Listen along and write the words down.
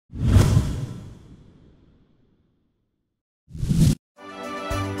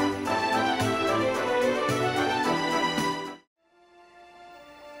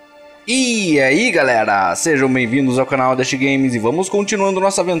E aí galera, sejam bem-vindos ao canal Dash Games e vamos continuando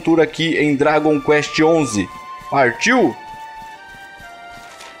nossa aventura aqui em Dragon Quest XI. Partiu?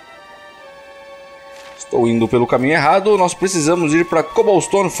 Estou indo pelo caminho errado, nós precisamos ir para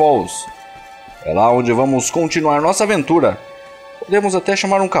Cobblestone Falls. É lá onde vamos continuar nossa aventura. Podemos até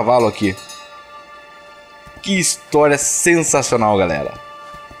chamar um cavalo aqui. Que história sensacional, galera.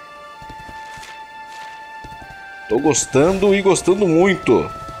 Tô gostando e gostando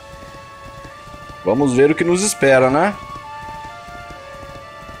muito. Vamos ver o que nos espera, né?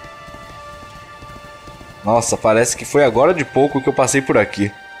 Nossa, parece que foi agora de pouco que eu passei por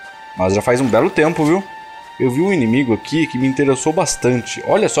aqui. Mas já faz um belo tempo, viu? Eu vi um inimigo aqui que me interessou bastante.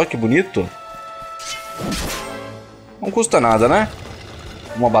 Olha só que bonito. Não custa nada, né?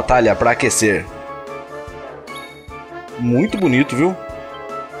 Uma batalha para aquecer. Muito bonito, viu?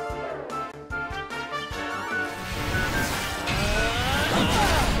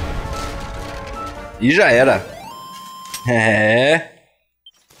 E já era. É.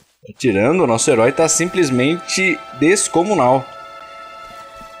 Atirando, o nosso herói tá simplesmente descomunal.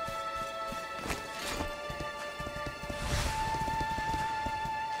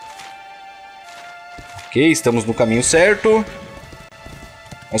 Ok, estamos no caminho certo.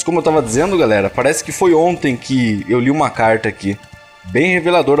 Mas como eu tava dizendo, galera, parece que foi ontem que eu li uma carta aqui. Bem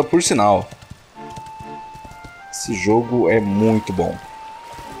reveladora, por sinal. Esse jogo é muito bom.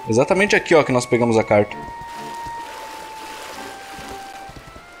 Exatamente aqui, ó, que nós pegamos a carta.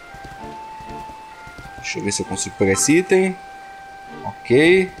 Deixa eu ver se eu consigo pegar esse item.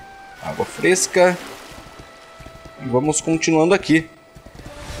 Ok. Água fresca. E vamos continuando aqui.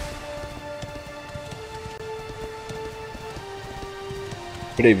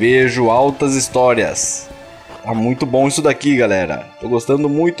 Prevejo altas histórias. Tá muito bom isso daqui, galera. Tô gostando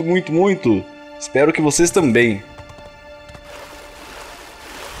muito, muito, muito. Espero que vocês também.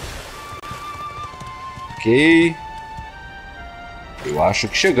 Ok. Eu acho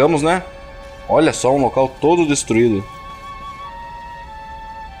que chegamos, né? Olha só, um local todo destruído.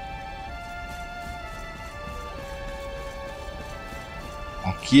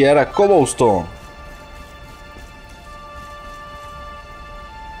 Aqui era Cobblestone.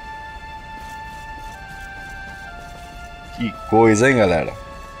 Que coisa, hein, galera?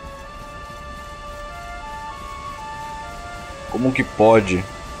 Como que pode?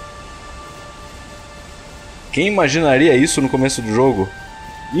 Quem imaginaria isso no começo do jogo?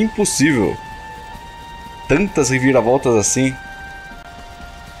 Impossível. Tantas reviravoltas assim.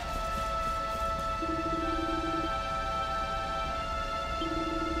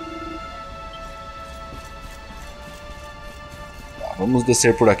 Tá, vamos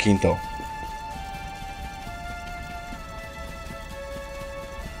descer por aqui então.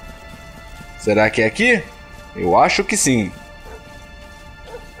 Será que é aqui? Eu acho que sim.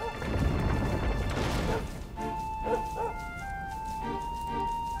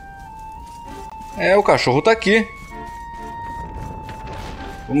 É, o cachorro tá aqui.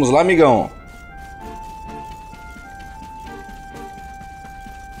 Vamos lá, amigão.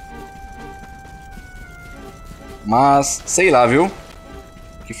 Mas, sei lá, viu?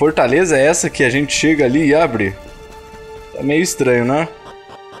 Que fortaleza é essa que a gente chega ali e abre? Tá meio estranho, né?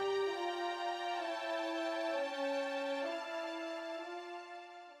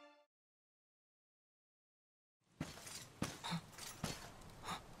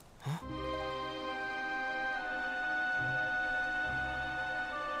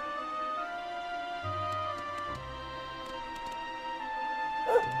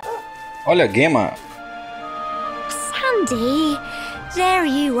 Olha, Gema. Sandy, there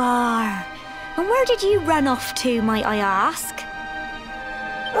you are. And where did you run off to, might I ask?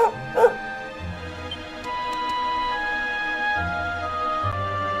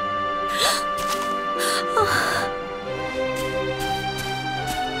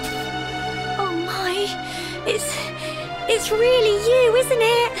 Oh my, it's really you, isn't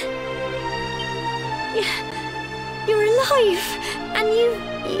it? You're alive, and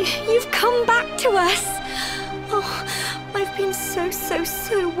you've come back to us. Oh, I've been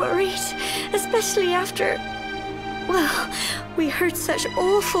so worried, especially after, well, we heard such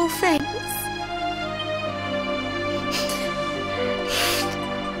awful things.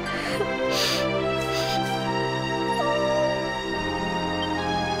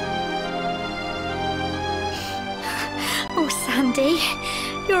 Oh, Sandy,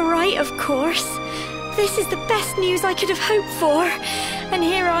 you're right, of course. This is the best news I could have hoped for. And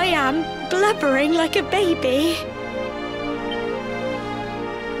here I am, blubbering like a baby.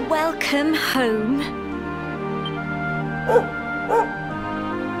 Welcome home.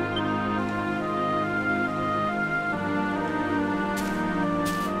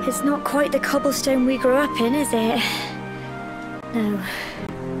 It's not quite the cobblestone we grew up in, is it? No,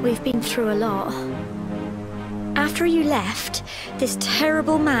 we've been through a lot. After you left, this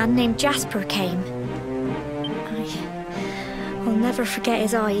terrible man named Jasper came. I'll never forget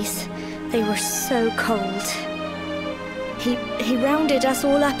his eyes. They were so cold. He rounded us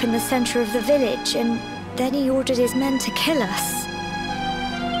all up in the center of the village, and then he ordered his men to kill us.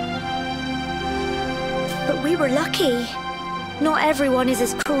 But we were lucky. Not everyone is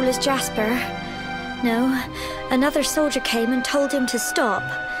as cruel as Jasper. No, another soldier came and told him to stop.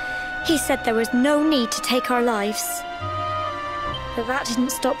 He said there was no need to take our lives. But that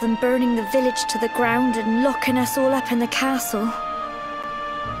didn't stop them burning the village to the ground and locking us all up in the castle.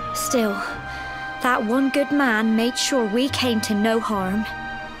 Still, that one good man made sure we came to no harm.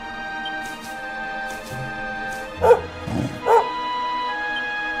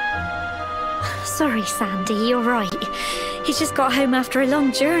 Sorry, Sandy, you're right. He's just got home after a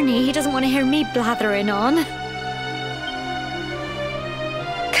long journey. He doesn't want to hear me blathering on.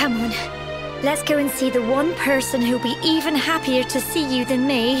 Come on, let's go and see the one person who'll be even happier to see you than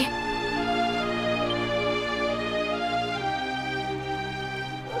me.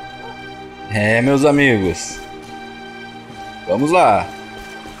 Meus amigos. Vamos lá.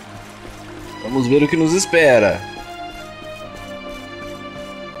 Vamos ver o que nos espera.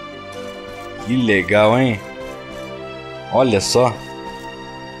 Que legal, hein? Olha só.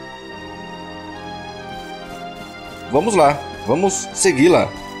 Vamos lá. Vamos segui-la.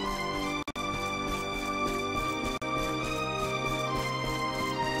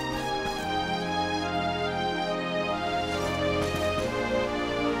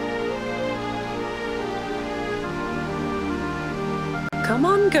 Come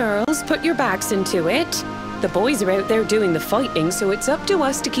on, girls, put your backs into it. The boys are out there doing the fighting, so it's up to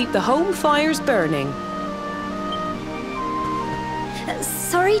us to keep the home fires burning.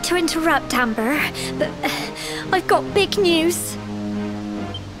 Sorry to interrupt, Amber, but I've got big news.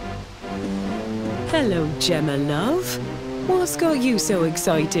 Hello, Gemma, love. What's got you so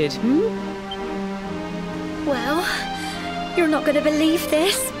excited, Well, you're not going to believe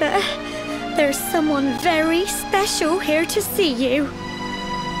this, but there's someone very special here to see you.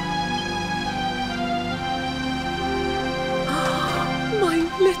 My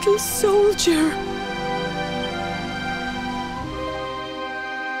little soldier.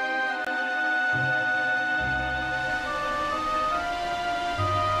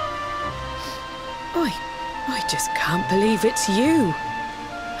 I just can't believe it's you.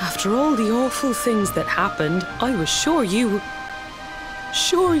 After all the awful things that happened, I was sure you were...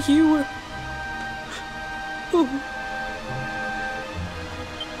 Oh.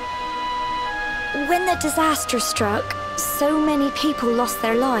 When the disaster struck, so many people lost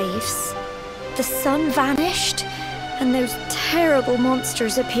their lives. The sun vanished, and those terrible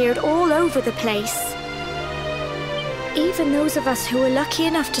monsters appeared all over the place. Even those of us who were lucky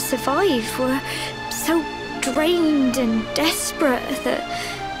enough to survive were so drained and desperate that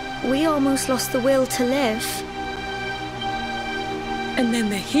we almost lost the will to live. And then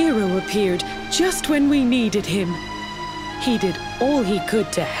the hero appeared just when we needed him. He did all he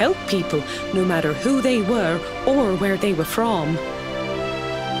could to help people, no matter who they were or where they were from.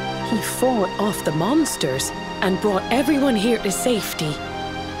 He fought off the monsters and brought everyone here to safety.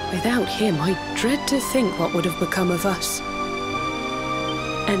 Without him, I dread to think what would have become of us.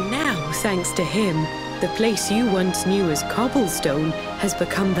 And now, thanks to him, the place you once knew as Cobblestone has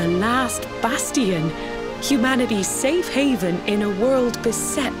become the last bastion, humanity's safe haven in a world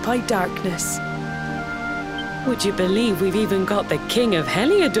beset by darkness. Would you believe we've even got the King of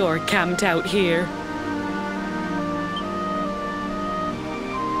Heliodor camped out here?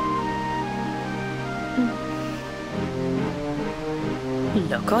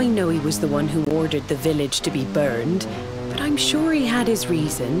 Look, I know he was the one who ordered the village to be burned, but I'm sure he had his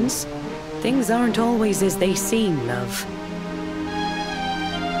reasons. Things aren't always as they seem, love.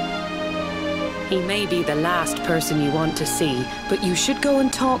 He may be the last person you want to see, but you should go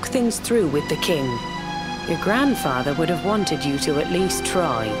and talk things through with the king. Your grandfather would have wanted you to at least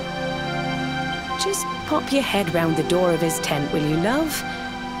try. Just pop your head round the door of his tent, will you, love?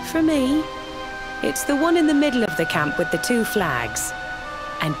 For me, it's the one in the middle of the camp with the 2 flags.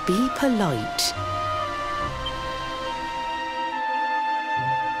 And be polite.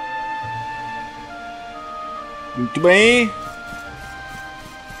 Muito bem.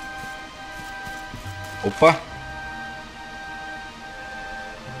 Opa.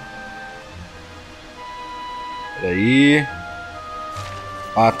 Peraí.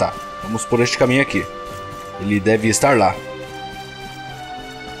 Ah, tá. Vamos por este caminho aqui. Ele deve estar lá.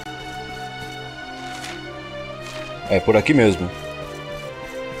 É por aqui mesmo.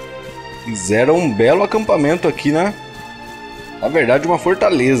 Fizeram um belo acampamento aqui, né? Na verdade, uma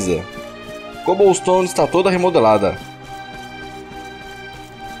fortaleza. Cobblestone está toda remodelada.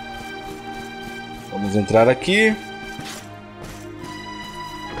 Vamos entrar aqui.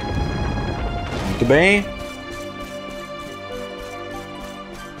 Muito bem.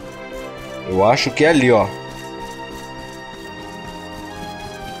 Eu acho que é ali, ó.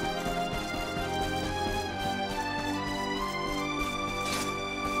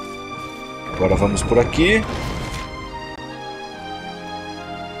 Agora vamos por aqui.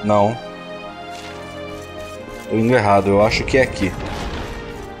 Não. Tô indo errado, eu acho que é aqui.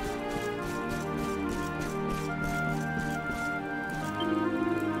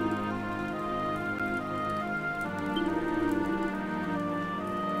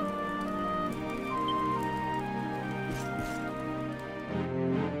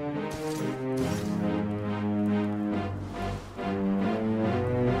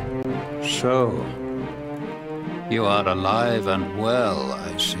 So, you are alive and well,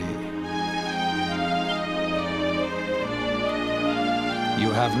 I see. You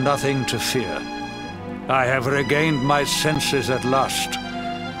have nothing to fear. I have regained my senses at last.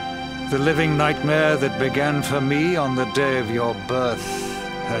 The living nightmare that began for me on the day of your birth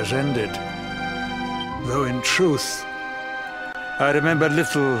has ended. Though in truth, I remember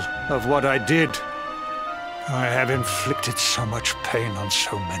little of what I did. I have inflicted so much pain on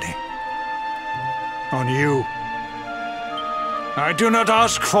so many. On you. I do not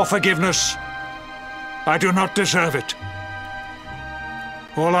ask for forgiveness. I do not deserve it.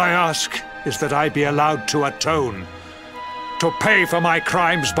 All I ask is that I be allowed to atone, to pay for my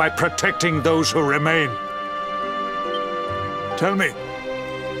crimes by protecting those who remain. Tell me,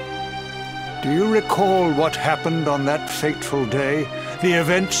 do you recall what happened on that fateful day? The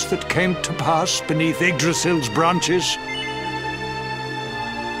events that came to pass beneath Yggdrasil's branches?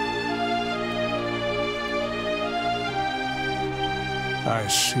 I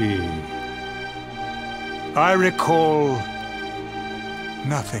see. I recall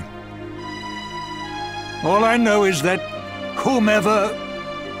nothing. All I know is that whomever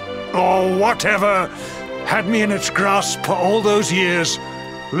or whatever had me in its grasp for all those years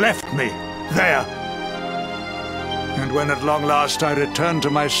left me there. And when at long last I returned to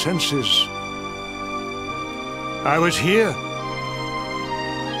my senses, I was here.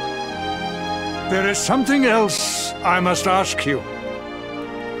 There is something else I must ask you.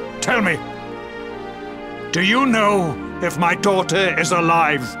 Tell me, do you know if my daughter is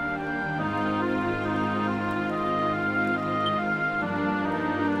alive?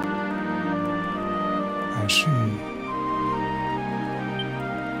 I see.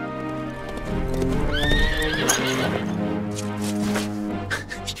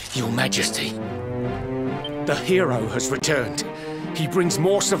 Your Majesty, the hero has returned. He brings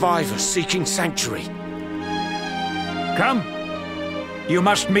more survivors seeking sanctuary. Come. You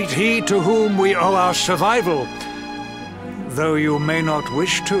must meet he to whom we owe our survival, though you may not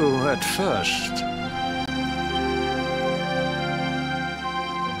wish to at first.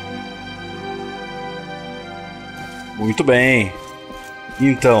 Muito bem.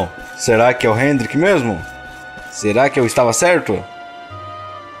 Então, será que é o Hendrik mesmo? Será que eu estava certo?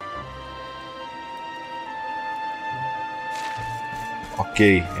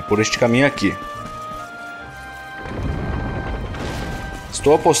 Ok, é por este caminho aqui.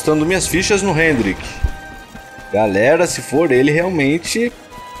 Estou apostando minhas fichas no Hendrik. Galera, se for ele, realmente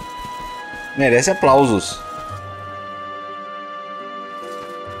merece aplausos.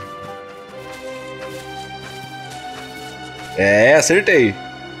 É, acertei.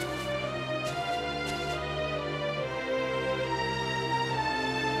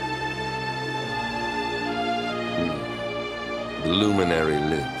 The luminary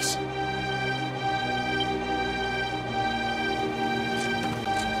lives.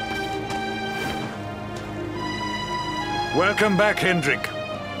 Welcome back, Hendrik.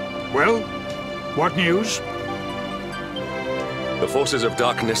 Well, what news? The forces of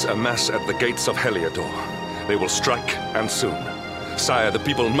darkness amass at the gates of Heliodor. They will strike, and soon. Sire, the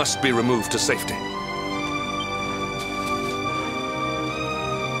people must be removed to safety.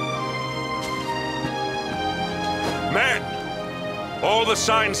 Men! All the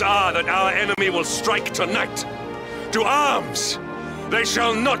signs are that our enemy will strike tonight. To arms! They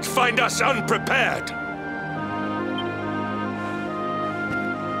shall not find us unprepared!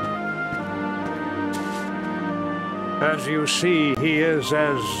 As you see, he is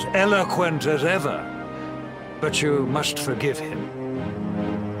as eloquent as ever. But you must forgive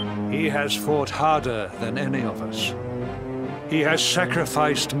him. He has fought harder than any of us. He has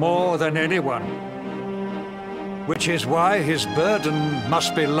sacrificed more than anyone. Which is why his burden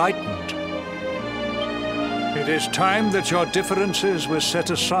must be lightened. is time that your differences were set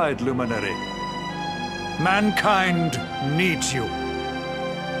aside, Luminary. Mankind needs you.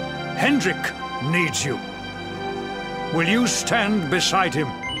 Hendrik needs you. Will you stand beside him?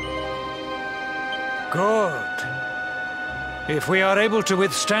 Good. If we are able to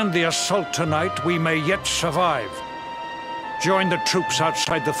withstand the assault tonight, we may yet survive. Join the troops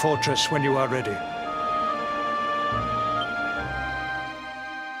outside the fortress when you are ready.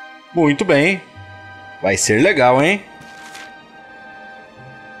 Muito bem. Vai ser legal, hein?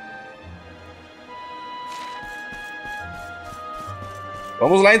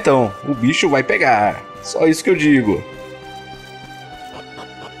 Vamos lá então. O bicho vai pegar. Só isso que eu digo.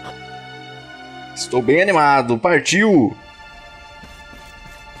 Estou bem animado. Partiu!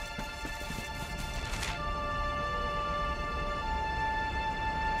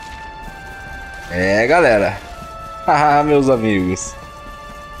 É, galera. Haha, meus amigos.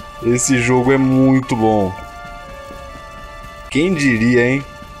 Esse jogo é muito bom. Quem diria, hein?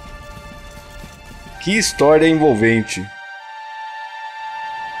 Que história envolvente.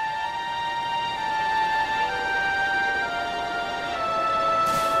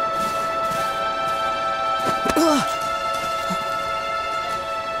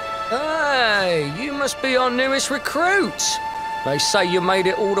 Hey, you must be our newest recruit. They say you made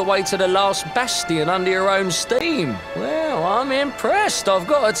it all the way to the last bastion under your own steam. Well, I'm impressed, I've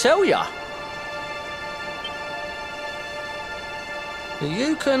got to tell you.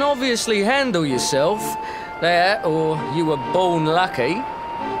 You can obviously handle yourself. That, or you were born lucky.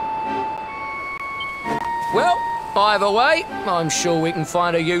 Well, either way, I'm sure we can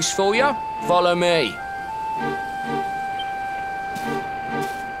find a use for you. Follow me.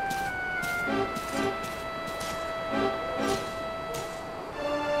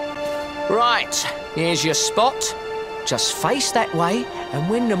 Right, here's your spot. Just face that way, and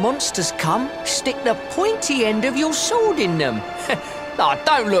when the monsters come, stick the pointy end of your sword in them. Oh,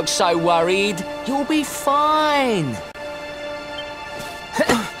 don't look so worried. You'll be fine.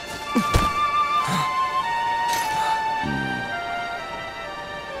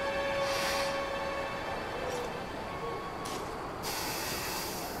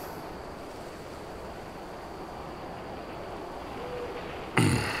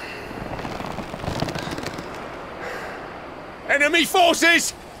 Enemy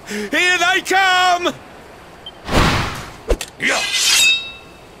forces! Here they come! Yeah.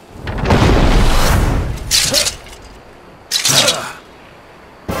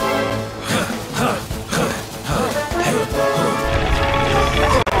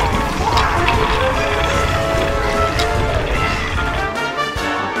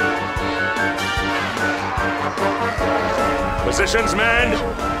 Positions, men!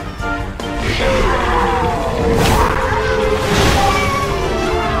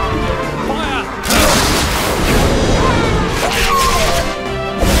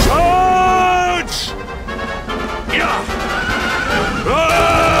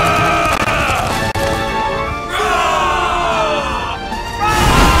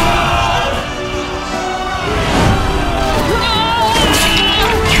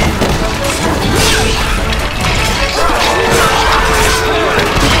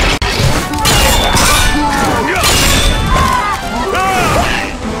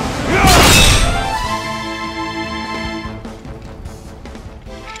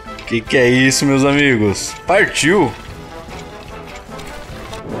 Que é isso, meus amigos? Partiu!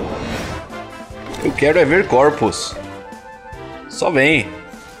 Eu quero é ver corpos. Só vem.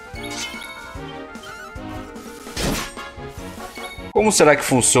 Como será que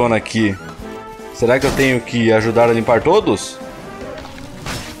funciona aqui? Será que eu tenho que ajudar a limpar todos?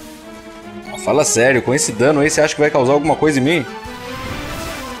 Fala sério, com esse dano aí você acha que vai causar alguma coisa em mim?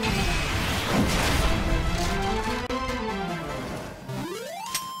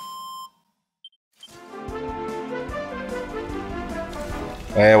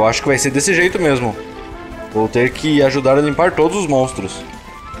 É, eu acho que vai ser desse jeito mesmo. Vou ter que ajudar a limpar todos os monstros.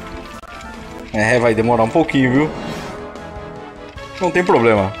 É, vai demorar um pouquinho, viu? Não tem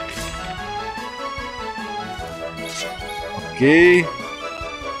problema. Ok.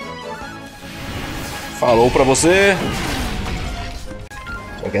 Falou pra você.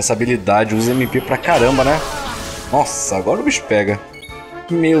 Só que essa habilidade usa MP pra caramba, né? Nossa, agora o bicho pega.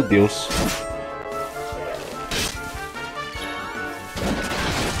 Meu Deus.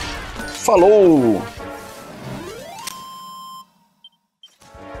 Falou!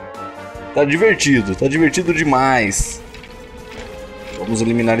 Tá divertido demais. Vamos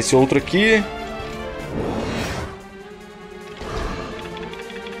eliminar esse outro aqui.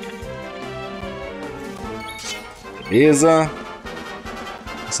 Beleza.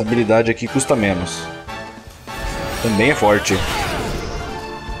 Essa habilidade aqui custa menos. Também é forte.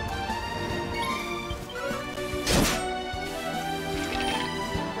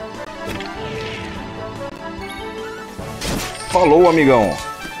 Falou, amigão.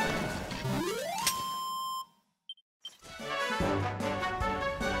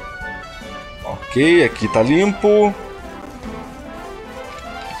 Ok, aqui tá limpo.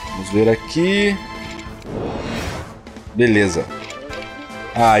 Vamos ver aqui. Beleza.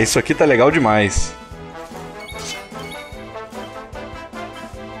 Ah, isso aqui tá legal demais.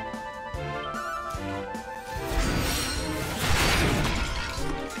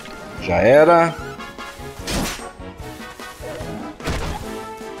 Já era.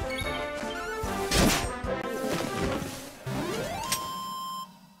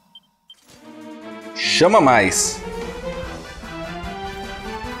 Chama mais.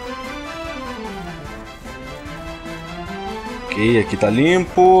 Ok, aqui tá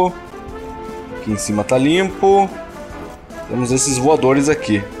limpo. Aqui em cima tá limpo. Temos esses voadores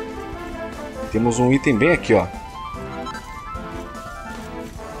aqui. Temos um item bem aqui, ó.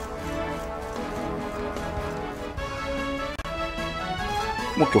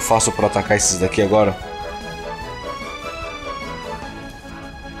 Como que eu faço para atacar esses daqui agora?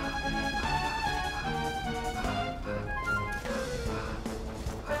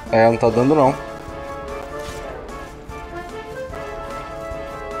 É, não tá dando não.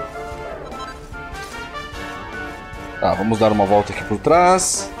 Tá, vamos dar uma volta aqui por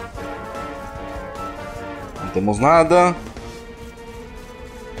trás. Não temos nada.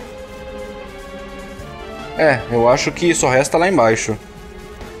 É, eu acho que só resta lá embaixo.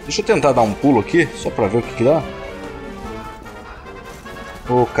 Deixa eu tentar dar um pulo aqui, só pra ver o que dá.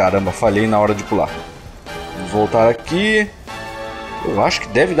 Oh, caramba, falhei na hora de pular. Vamos voltar aqui. Eu acho que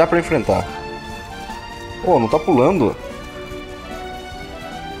deve dar pra enfrentar. Oh, não tá pulando.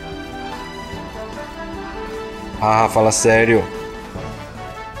 Ah, fala sério.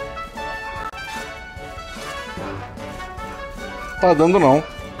 Tá dando não.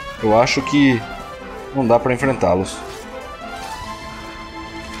 Eu acho que não dá pra enfrentá-los.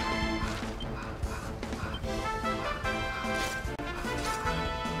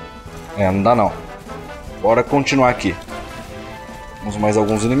 É, não dá não. Bora continuar aqui. Temos mais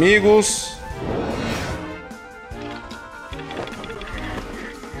alguns inimigos.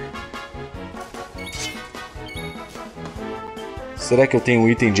 Será que eu tenho um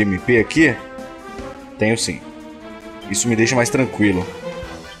item de MP aqui? Tenho sim. Isso me deixa mais tranquilo.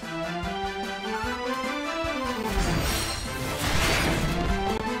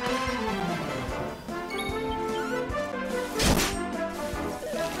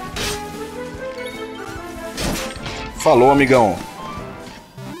 Falou, amigão.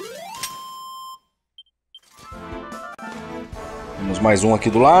 Temos mais um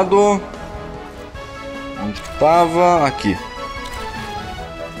aqui do lado. Onde que tava? Aqui.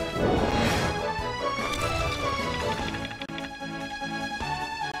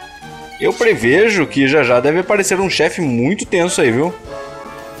 Eu prevejo que já deve aparecer um chefe muito tenso aí, viu?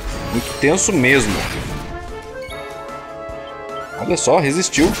 Muito tenso mesmo. Olha só,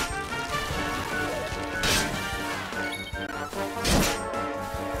 resistiu.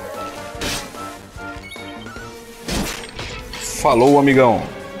 Falou, amigão.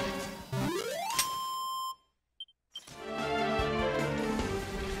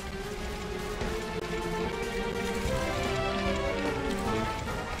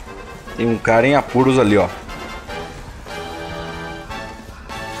 Tem um cara em apuros ali, ó.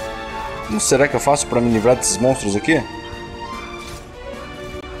 Como será que eu faço para me livrar desses monstros aqui?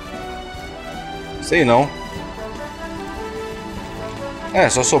 Sei não. É,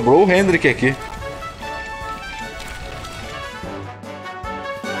 só sobrou o Hendrik aqui.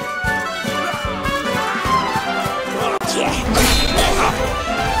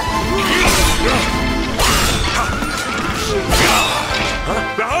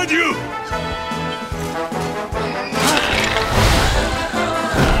 Behind you!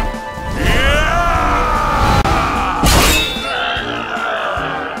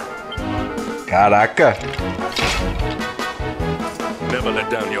 Caraca! Never let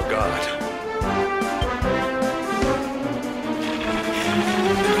down your guard.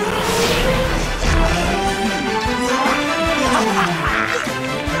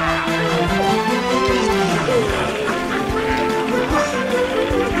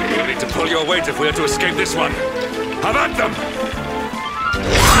 We'll need to pull your weight if we are to escape this one. Have at them!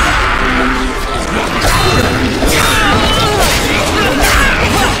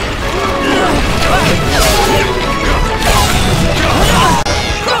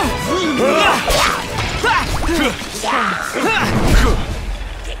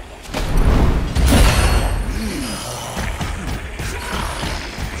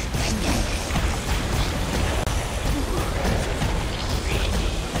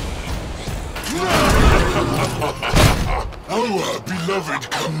 our beloved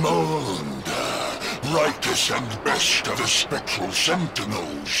commander, brightest and best of the spectral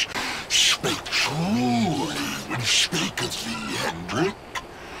sentinels, spake truly when he spaketh thee, Hendrik.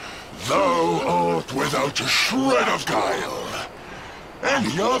 Thou art without a shred of guile.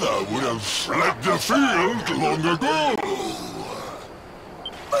 Any other would have fled the field long ago.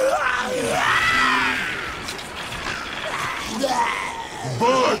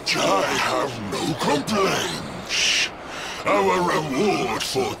 But I have no complaints. Our reward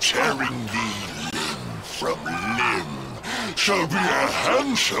for tearing thee limb from limb shall be a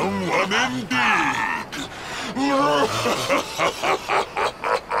handsome one indeed. Well,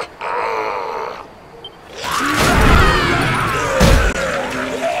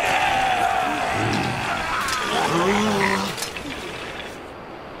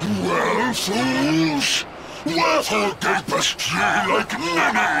 fools, wherefore gapest ye like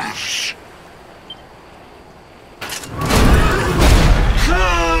ninnies?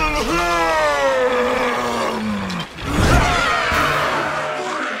 Kill him!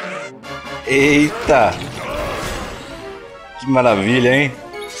 Eita! Que maravilha, hein?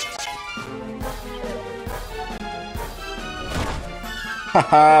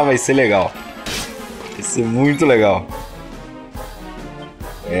 Haha, vai ser legal. Vai ser muito legal.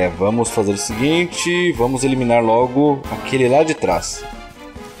 Vamos fazer o seguinte. Vamos eliminar logo aquele lá de trás.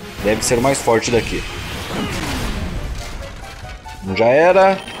 Deve ser o mais forte daqui. Já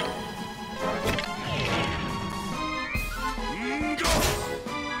era.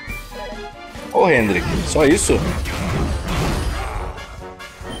 Ô, Hendrik, só isso?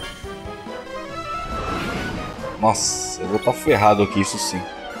 Nossa, eu vou estar ferrado aqui, isso sim.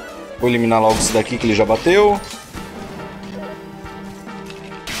 Vou eliminar logo esse daqui que ele já bateu.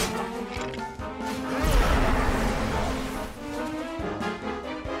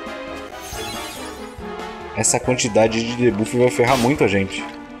 Essa quantidade de debuff vai ferrar muito a gente.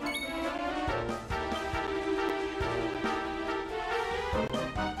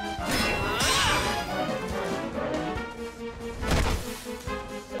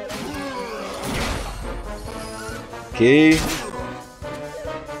 Ok.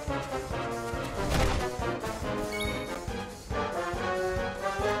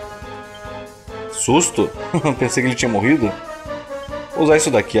 Susto? Pensei que ele tinha morrido. Vou usar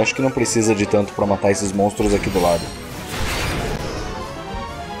isso daqui, acho que não precisa de tanto para matar esses monstros aqui do lado.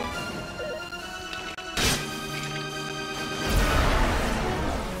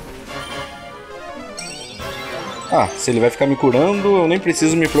 Ah, se ele vai ficar me curando, eu nem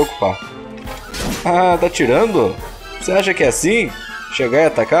preciso me preocupar. Ah, tá tirando? Você acha que é assim? Chegar e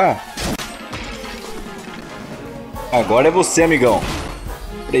atacar? Agora é você, amigão.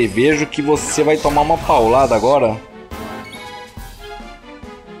 Prevejo que você vai tomar uma paulada agora.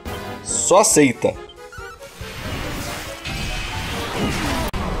 Só aceita.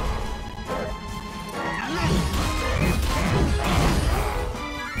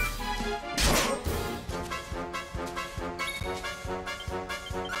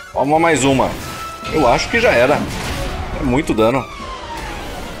 Toma mais uma. Eu acho que já era. É muito dano.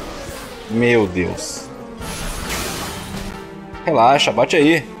 Meu Deus. Relaxa, bate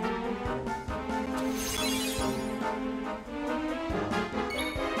aí.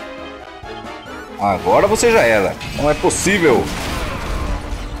 Agora você já era. Não é possível.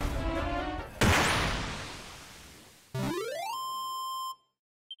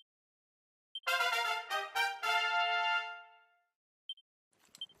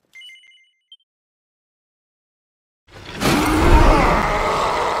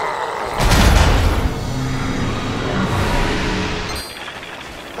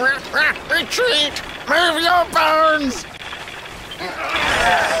 Retreat! Move your bones!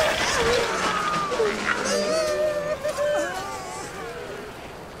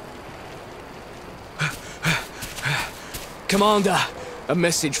 Commander, a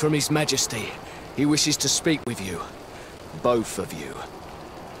message from His Majesty. He wishes to speak with you. Both of you.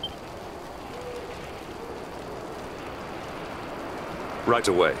 Right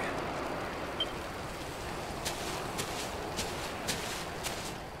away.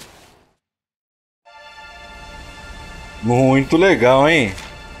 Muito legal, hein?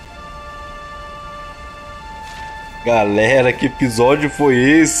 Galera, que episódio foi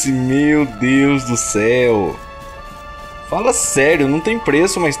esse? Meu Deus do céu! Fala sério, não tem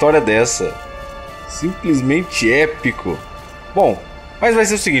preço uma história dessa. Simplesmente épico. Bom, mas vai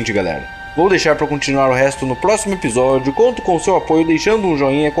ser o seguinte, galera. Vou deixar para continuar o resto no próximo episódio. Conto com o seu apoio deixando um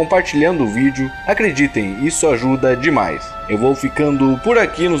joinha, compartilhando o vídeo. Acreditem, isso ajuda demais. Eu vou ficando por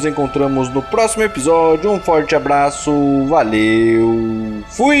aqui, nos encontramos no próximo episódio. Um forte abraço, valeu,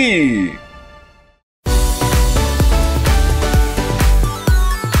 fui!